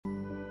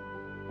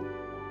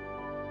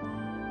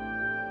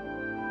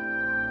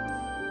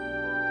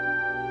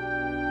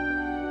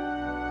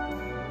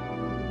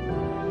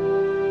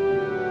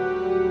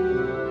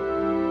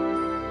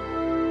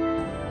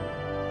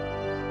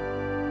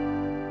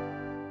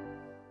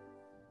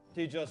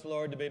Teach us,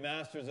 Lord, to be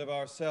masters of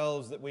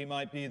ourselves that we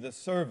might be the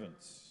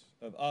servants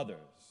of others.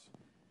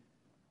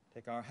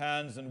 Take our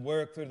hands and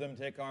work through them.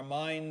 Take our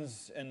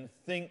minds and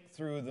think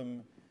through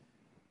them.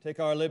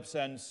 Take our lips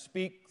and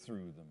speak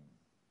through them.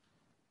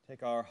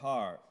 Take our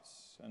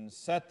hearts and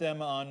set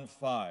them on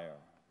fire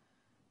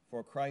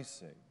for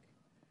Christ's sake.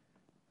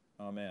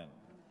 Amen.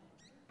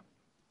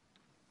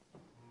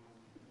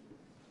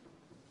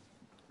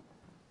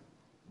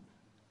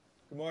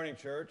 Good morning,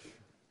 church.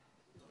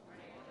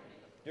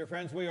 Dear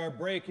friends, we are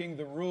breaking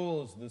the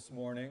rules this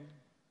morning.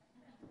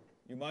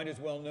 You might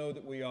as well know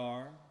that we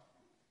are.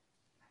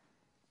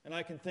 And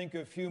I can think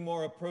of few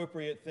more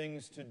appropriate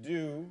things to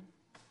do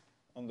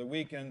on the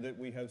weekend that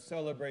we have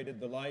celebrated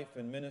the life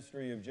and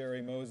ministry of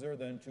Jerry Moser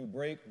than to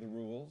break the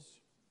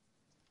rules.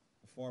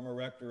 A former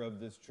rector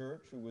of this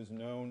church who was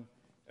known,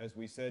 as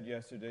we said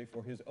yesterday,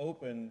 for his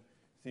open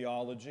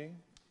theology.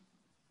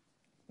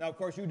 Now, of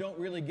course, you don't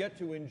really get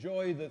to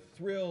enjoy the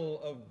thrill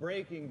of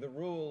breaking the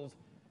rules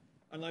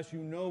unless you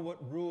know what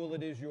rule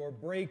it is you're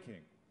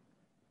breaking.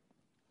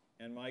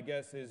 And my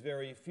guess is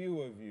very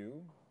few of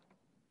you,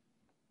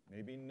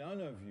 maybe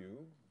none of you,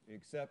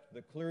 except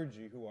the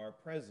clergy who are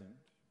present,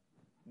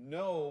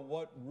 know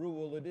what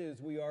rule it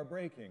is we are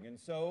breaking. And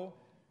so,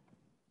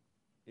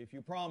 if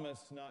you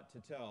promise not to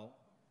tell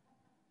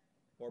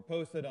or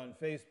post it on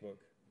Facebook,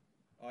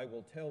 I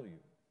will tell you.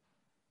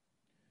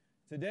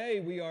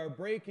 Today we are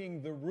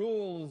breaking the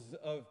rules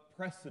of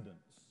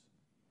precedence.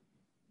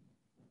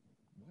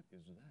 What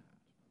is that?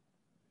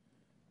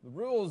 The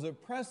rules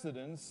of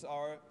precedence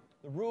are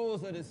the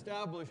rules that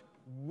establish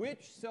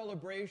which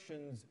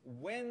celebrations,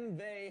 when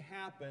they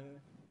happen,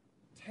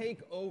 take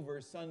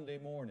over Sunday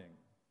morning.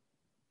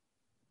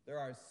 There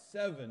are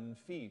 7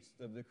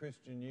 feasts of the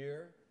Christian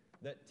year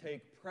that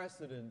take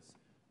precedence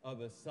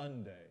of a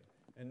Sunday.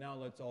 And now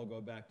let's all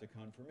go back to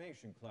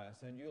confirmation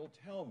class, and you'll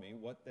tell me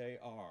what they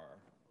are.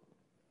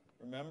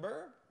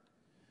 Remember?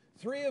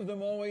 3 of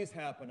them always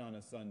happen on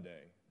a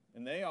Sunday,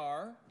 and they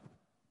are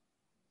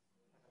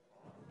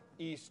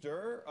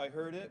Easter, I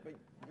heard it, but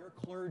you're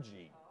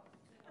clergy.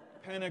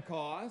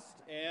 Pentecost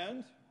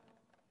and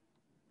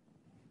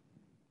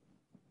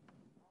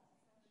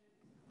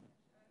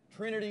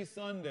Trinity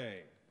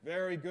Sunday.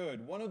 Very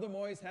good. One of them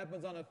always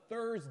happens on a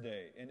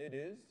Thursday, and it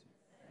is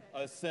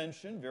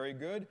Ascension. Very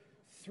good.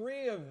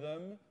 3 of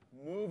them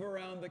move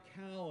around the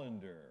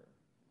calendar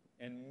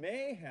and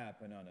may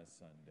happen on a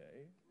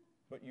Sunday,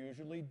 but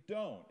usually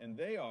don't. And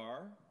they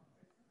are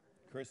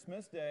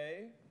Christmas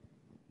Day,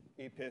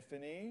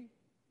 Epiphany,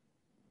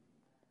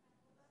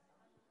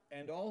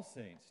 and All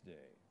Saints'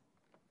 Day,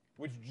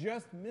 which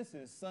just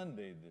misses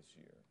Sunday this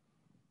year.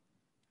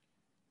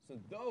 So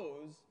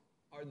those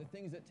are the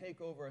things that take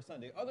over a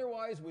Sunday.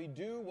 Otherwise, we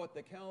do what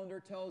the calendar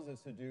tells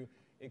us to do,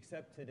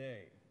 except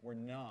today. We're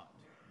not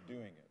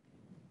doing it.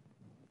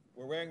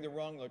 We're wearing the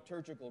wrong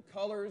liturgical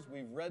colors.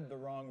 We've read the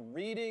wrong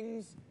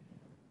readings.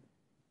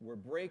 We're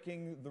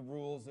breaking the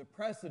rules of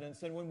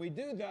precedence. And when we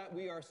do that,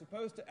 we are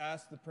supposed to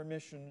ask the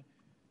permission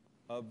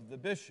of the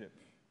bishop.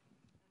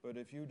 But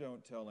if you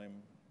don't tell him,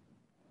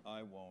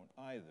 I won't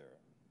either.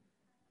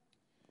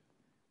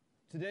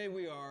 Today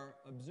we are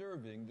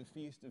observing the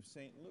feast of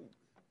St. Luke,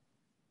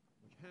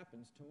 which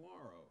happens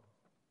tomorrow,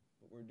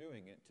 but we're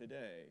doing it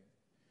today.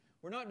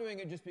 We're not doing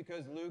it just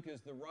because Luke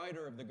is the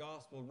writer of the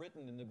gospel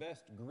written in the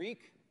best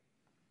Greek.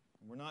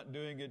 We're not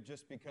doing it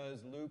just because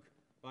Luke,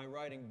 by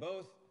writing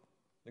both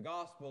the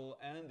gospel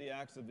and the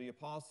Acts of the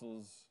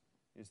Apostles,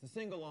 is the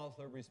single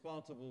author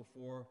responsible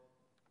for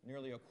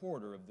nearly a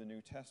quarter of the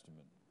New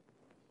Testament.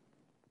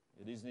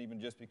 It isn't even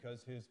just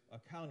because his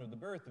account of the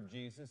birth of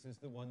Jesus is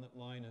the one that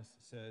Linus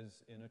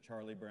says in A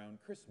Charlie Brown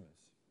Christmas.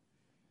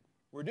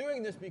 We're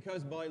doing this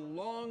because by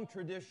long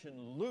tradition,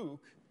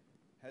 Luke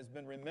has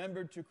been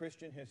remembered to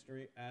Christian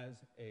history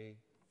as a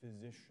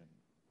physician.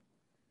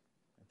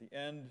 At the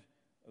end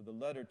of the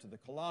letter to the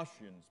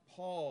Colossians,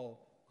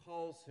 Paul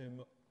calls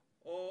him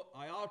O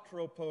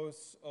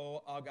Iotropos,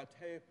 O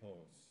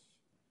Agatepos,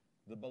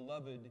 the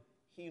beloved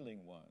healing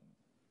one.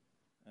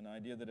 An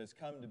idea that has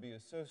come to be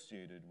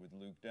associated with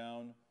Luke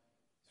down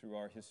through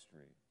our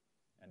history.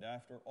 And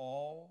after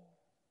all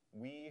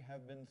we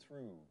have been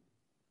through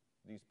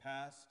these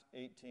past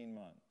 18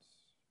 months,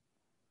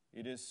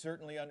 it is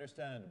certainly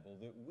understandable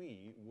that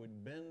we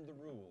would bend the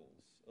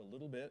rules a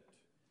little bit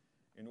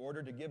in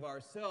order to give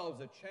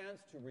ourselves a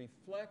chance to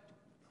reflect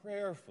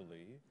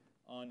prayerfully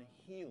on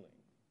healing,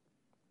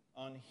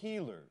 on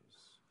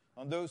healers,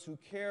 on those who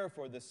care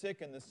for the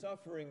sick and the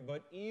suffering,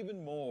 but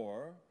even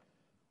more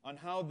on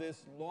how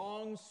this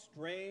long,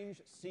 strange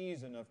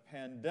season of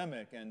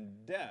pandemic and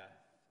death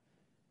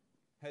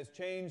has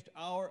changed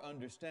our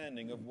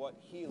understanding of what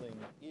healing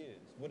is,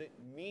 what it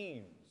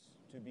means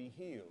to be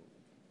healed,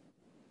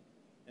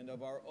 and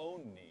of our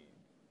own need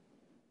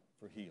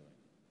for healing.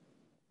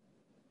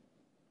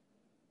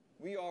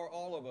 We are,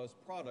 all of us,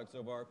 products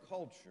of our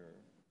culture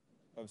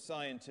of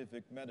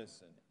scientific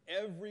medicine.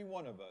 Every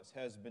one of us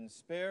has been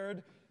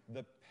spared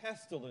the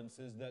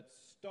pestilences that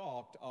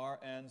stalked our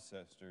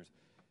ancestors.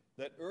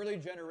 that early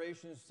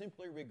generations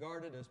simply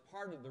regarded as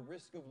part of the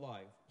risk of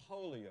life,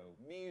 polio,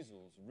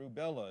 measles,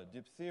 rubella,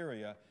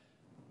 diphtheria,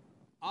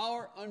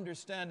 our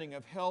understanding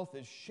of health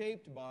is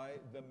shaped by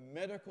the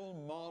medical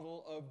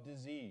model of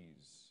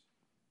disease.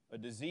 A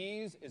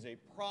disease is a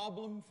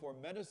problem for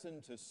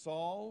medicine to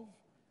solve,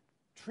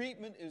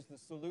 treatment is the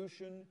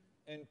solution,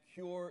 and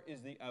cure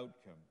is the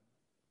outcome.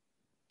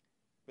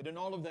 But in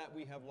all of that,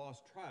 we have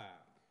lost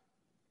track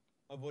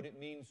of what it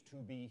means to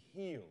be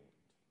healed.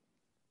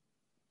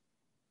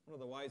 One of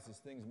the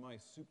wisest things my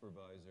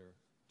supervisor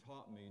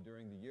taught me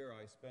during the year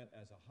I spent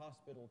as a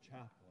hospital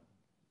chaplain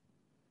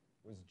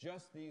was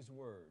just these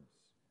words: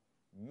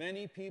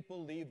 many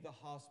people leave the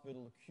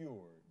hospital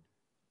cured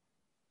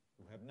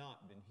who have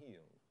not been healed.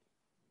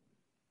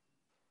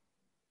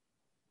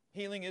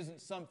 Healing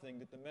isn't something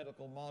that the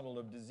medical model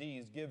of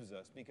disease gives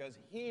us, because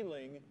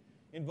healing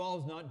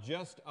involves not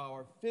just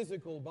our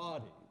physical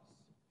bodies,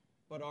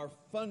 but our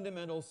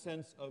fundamental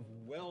sense of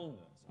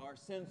wellness, our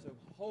sense of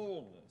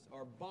wholeness,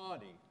 our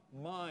body,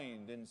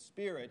 mind, and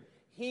spirit.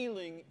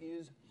 Healing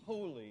is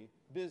holy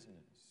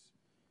business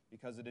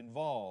because it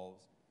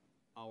involves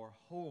our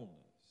wholeness,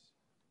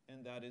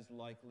 and that is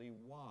likely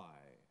why,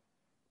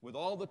 with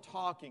all the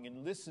talking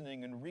and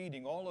listening and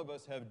reading all of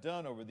us have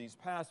done over these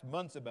past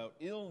months about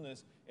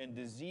illness and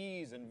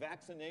disease and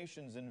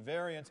vaccinations and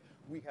variants,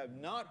 we have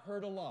not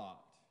heard a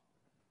lot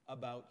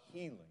about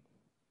healing,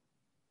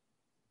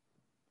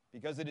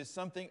 because it is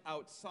something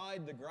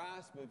outside the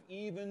grasp of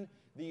even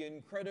the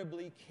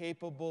incredibly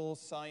capable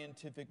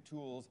scientific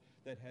tools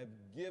that have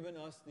given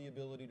us the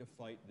ability to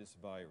fight this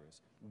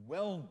virus.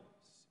 Wellness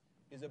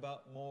is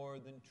about more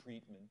than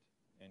treatment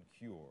and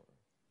cure.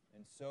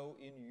 And so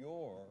in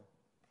your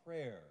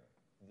prayer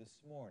this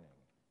morning,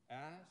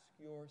 ask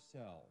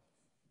yourself,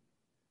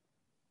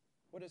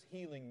 what does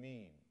healing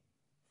mean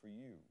for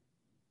you?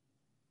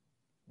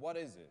 What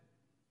is it?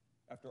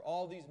 After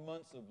all these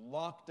months of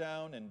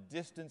lockdown and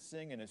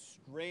distancing and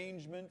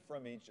estrangement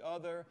from each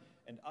other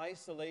and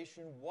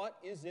isolation, what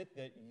is it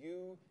that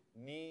you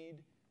need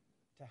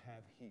to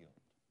have healed?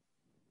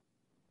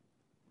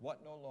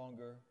 What no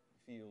longer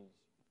feels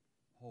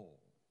whole?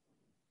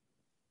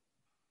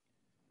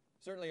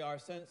 Certainly our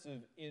sense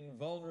of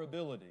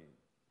invulnerability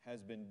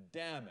has been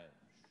damaged,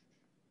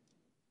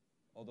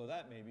 although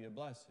that may be a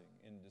blessing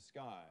in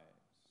disguise.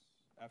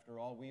 After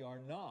all, we are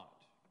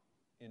not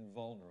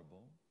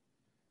invulnerable.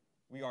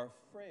 We are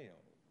frail,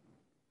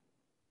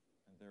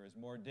 and there is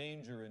more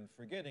danger in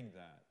forgetting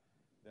that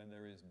than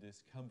there is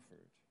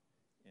discomfort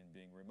in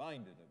being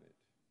reminded of it.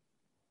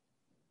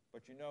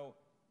 But you know,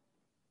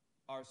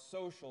 our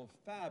social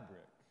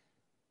fabric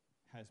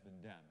has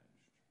been damaged.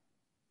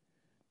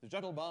 The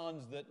gentle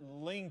bonds that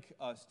link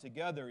us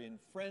together in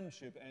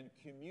friendship and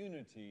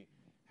community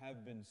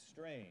have been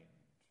strained.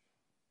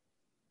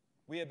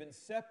 We have been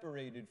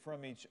separated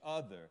from each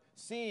other,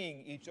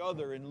 seeing each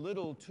other in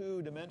little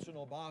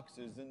two-dimensional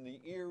boxes in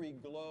the eerie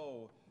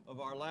glow of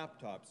our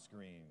laptop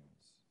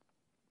screens.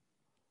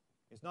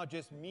 It's not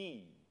just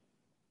me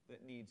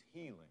that needs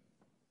healing.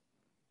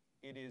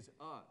 It is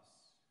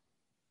us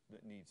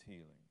that needs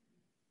healing.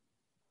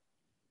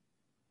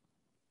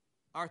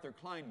 Arthur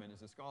Kleinman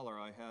is a scholar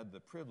I had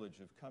the privilege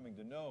of coming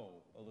to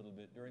know a little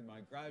bit during my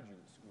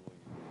graduate school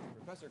years.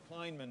 Professor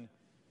Kleinman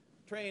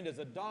trained as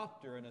a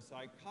doctor and a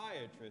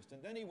psychiatrist,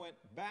 and then he went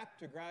back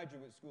to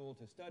graduate school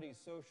to study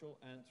social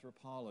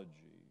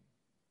anthropology.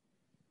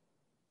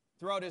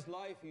 Throughout his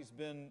life, he's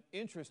been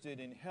interested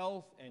in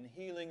health and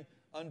healing,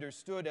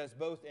 understood as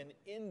both an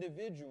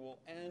individual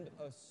and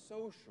a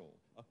social,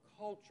 a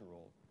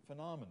cultural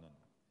phenomenon.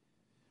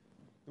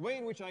 The way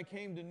in which I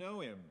came to know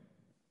him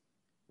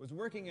was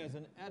working as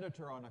an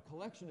editor on a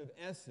collection of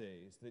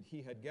essays that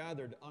he had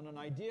gathered on an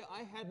idea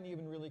I hadn't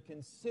even really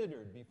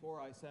considered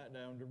before I sat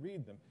down to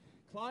read them.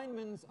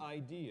 Kleinman's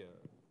idea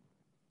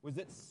was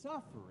that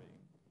suffering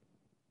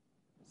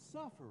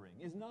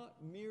is not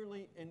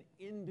merely an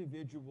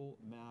individual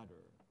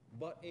matter,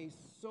 but a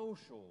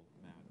social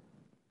matter.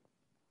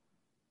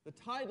 The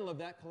title of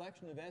that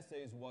collection of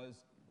essays was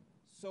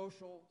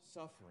Social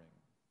Suffering.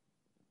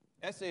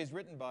 Essays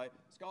written by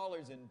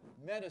scholars in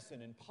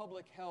medicine and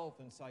public health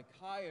and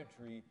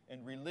psychiatry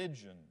and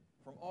religion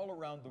from all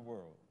around the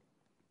world.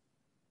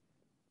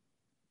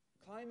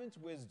 Kleinman's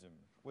wisdom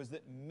was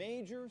that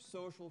major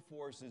social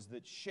forces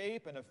that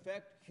shape and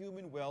affect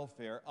human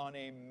welfare on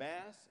a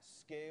mass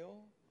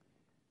scale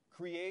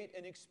create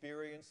an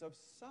experience of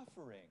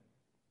suffering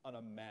on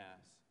a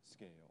mass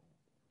scale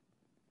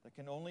that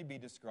can only be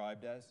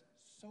described as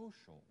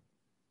social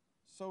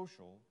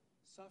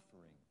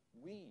suffering.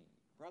 We,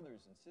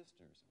 brothers and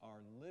sisters,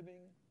 are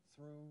living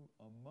through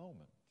a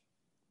moment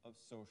of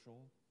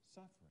social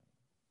suffering.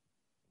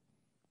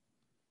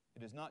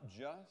 It is not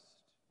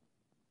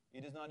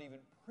even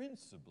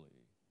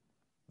principally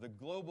the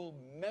global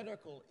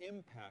medical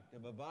impact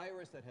of a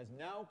virus that has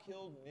now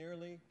killed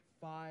nearly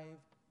 5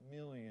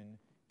 million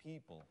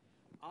people.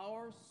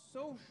 Our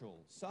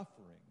social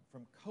suffering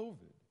from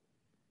COVID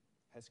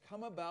has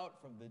come about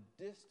from the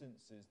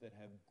distances that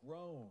have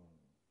grown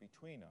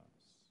between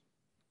us.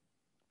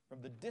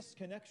 from the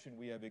disconnection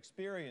we have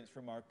experienced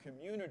from our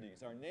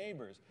communities, our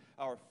neighbors,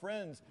 our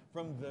friends,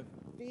 from the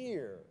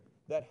fear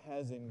that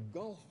has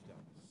engulfed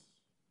us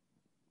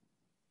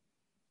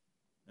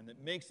and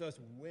that makes us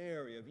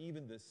wary of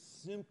even the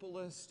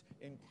simplest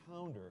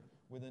encounter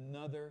with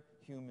another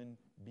human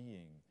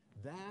being.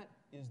 That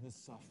is the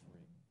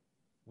suffering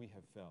we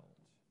have felt.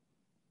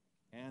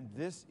 And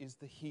this is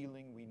the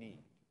healing we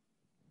need.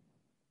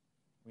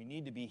 We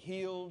need to be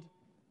healed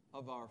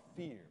of our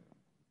fear.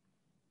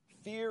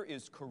 Fear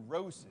is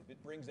corrosive.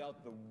 It brings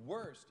out the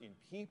worst in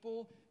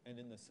people and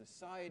in the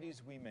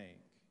societies we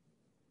make.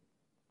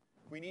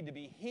 We need to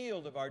be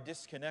healed of our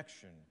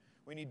disconnection.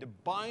 We need to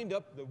bind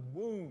up the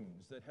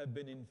wounds that have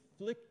been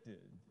inflicted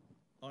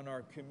on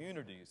our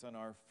communities, on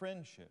our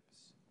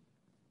friendships,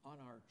 on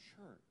our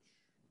church.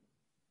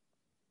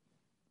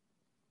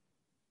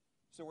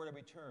 So where do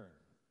we turn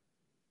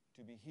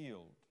to be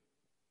healed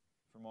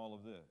from all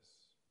of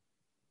this?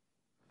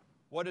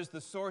 What is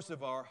the source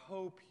of our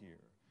hope here?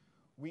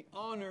 We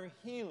honor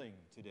healing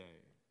today.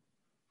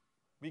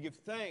 We give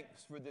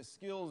thanks for the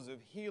skills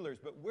of healers,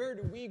 but where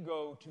do we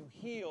go to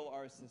heal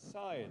our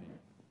society,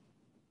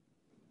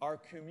 our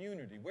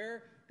community?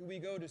 Where do we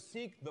go to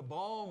seek the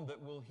balm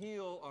that will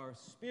heal our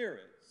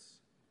spirits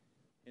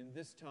in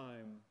this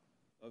time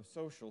of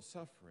social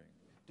suffering?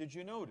 Did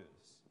you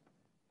notice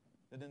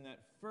that in that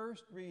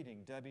first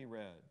reading Debbie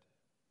read,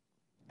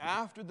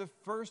 after the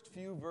first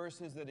few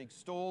verses that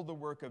extol the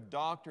work of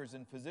doctors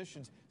and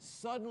physicians,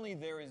 suddenly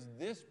there is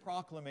this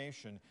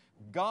proclamation: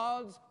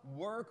 God's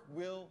work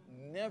will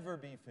never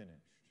be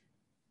finished.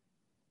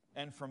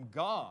 And from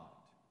God,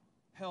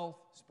 health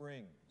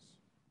springs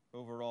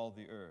over all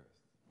the earth.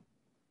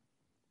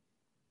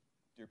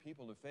 Dear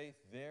people of faith,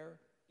 there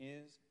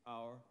is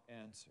our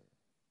answer.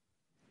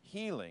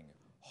 Healing,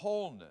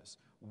 wholeness,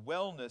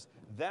 wellness,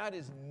 that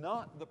is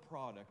not the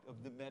product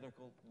of the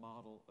medical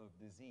model of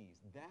disease.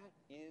 That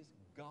is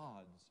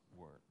God's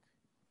work.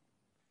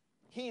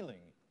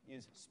 Healing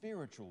is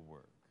spiritual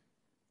work.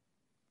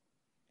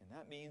 And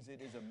that means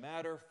it is a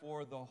matter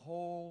for the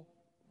whole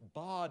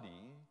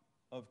body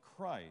of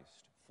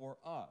Christ, for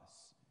us,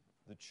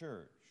 the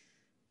church.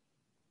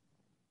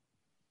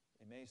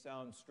 It may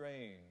sound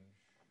strange,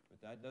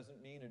 but that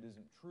doesn't mean it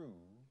isn't true.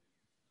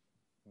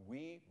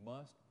 We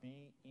must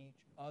be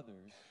each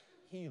other's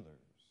healers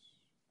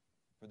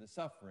for the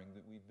suffering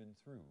that we've been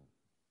through.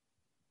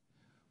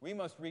 We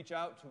must reach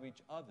out to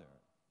each other.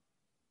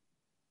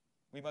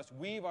 We must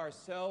weave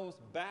ourselves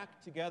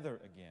back together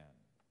again.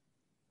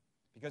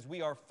 Because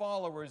we are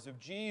followers of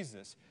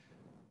Jesus,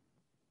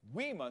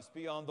 we must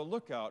be on the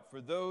lookout for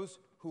those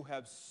who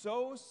have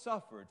so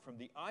suffered from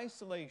the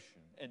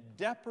isolation and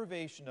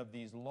deprivation of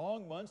these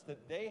long months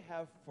that they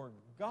have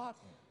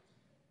forgotten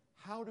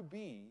how to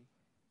be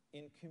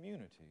in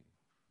community.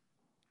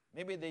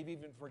 Maybe they've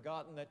even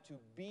forgotten that to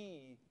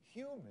be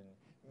human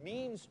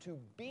means to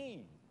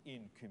be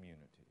in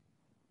community.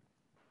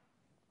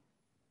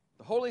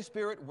 The Holy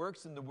Spirit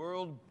works in the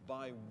world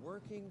by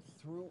working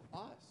through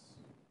us.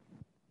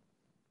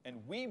 And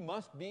we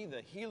must be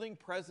the healing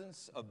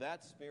presence of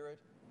that Spirit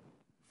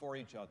for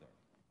each other.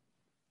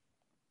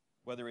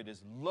 Whether it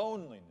is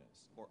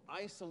loneliness or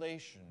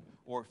isolation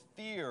or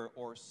fear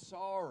or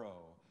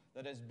sorrow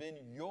that has been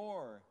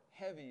your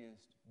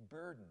heaviest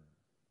burden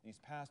these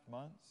past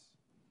months,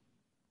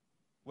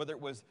 whether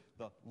it was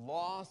the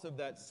loss of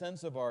that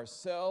sense of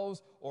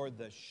ourselves or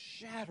the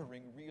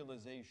shattering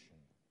realization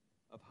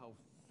of how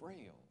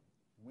frail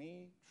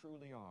we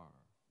truly are,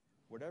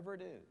 whatever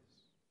it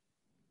is,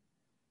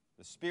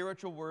 the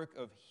spiritual work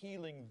of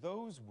healing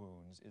those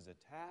wounds is a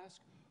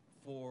task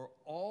for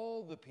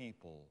all the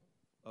people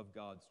of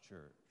God's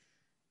church.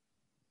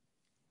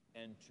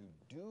 And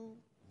to do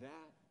that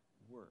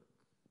work,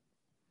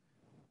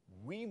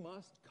 we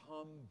must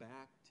come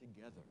back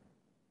together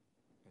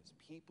as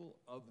people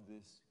of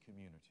this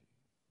community.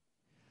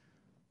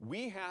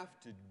 We have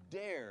to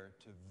dare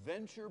to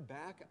venture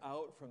back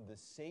out from the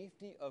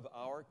safety of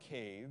our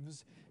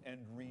caves and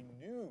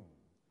renew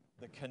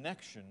the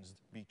connections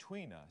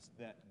between us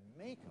that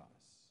make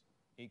us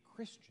a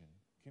Christian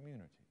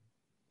community.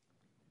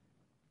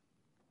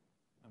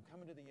 I'm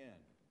coming to the end.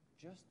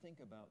 Just think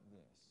about this.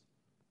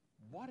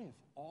 What if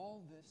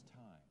all this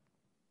time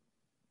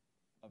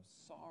of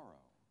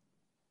sorrow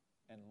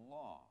and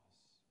loss,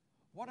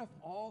 what if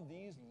all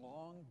these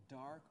long,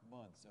 dark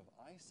months of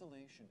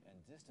isolation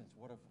and distance,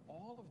 what if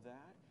all of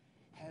that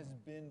has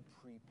been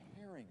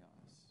preparing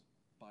us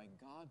by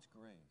God's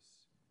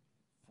grace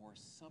for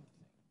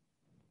something?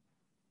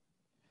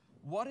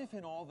 What if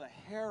in all the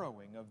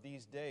harrowing of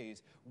these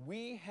days,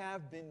 we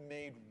have been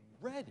made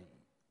ready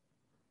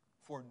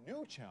for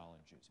new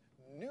challenges,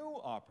 new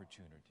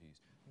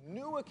opportunities,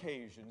 new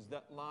occasions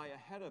that lie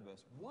ahead of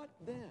us? What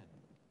then?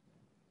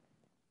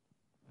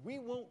 We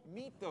won't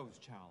meet those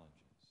challenges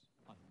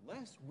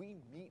unless we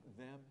meet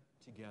them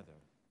together.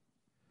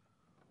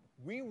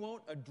 We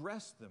won't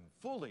address them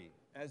fully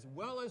as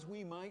well as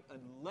we might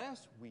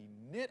unless we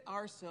knit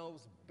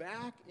ourselves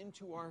back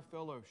into our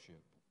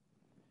fellowship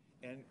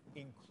and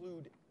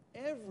include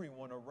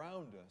everyone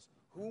around us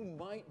who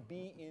might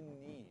be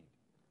in need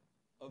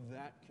of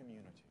that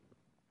community.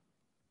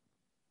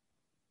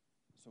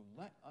 So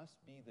let us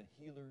be the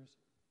healers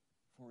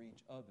for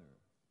each other,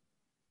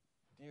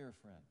 dear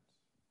friends.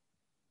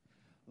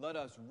 Let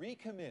us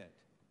recommit,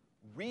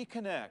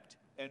 reconnect,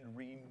 and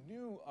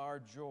renew our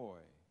joy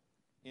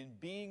in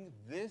being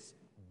this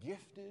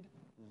gifted,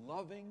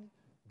 loving,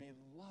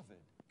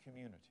 beloved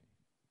community.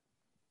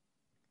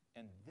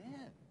 And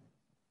then,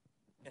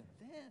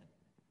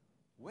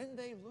 when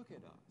they look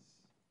at us,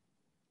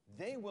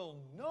 they will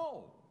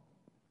know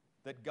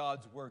that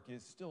God's work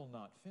is still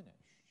not finished,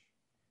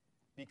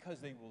 because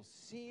they will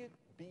see it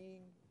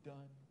being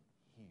done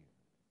here.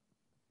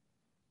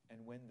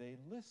 And when they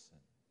listen,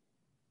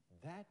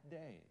 that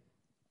day,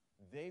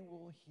 they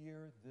will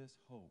hear this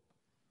hope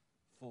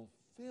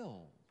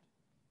fulfilled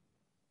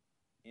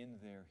in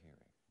their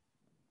hearing.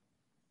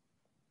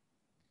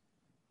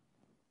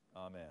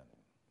 Amen.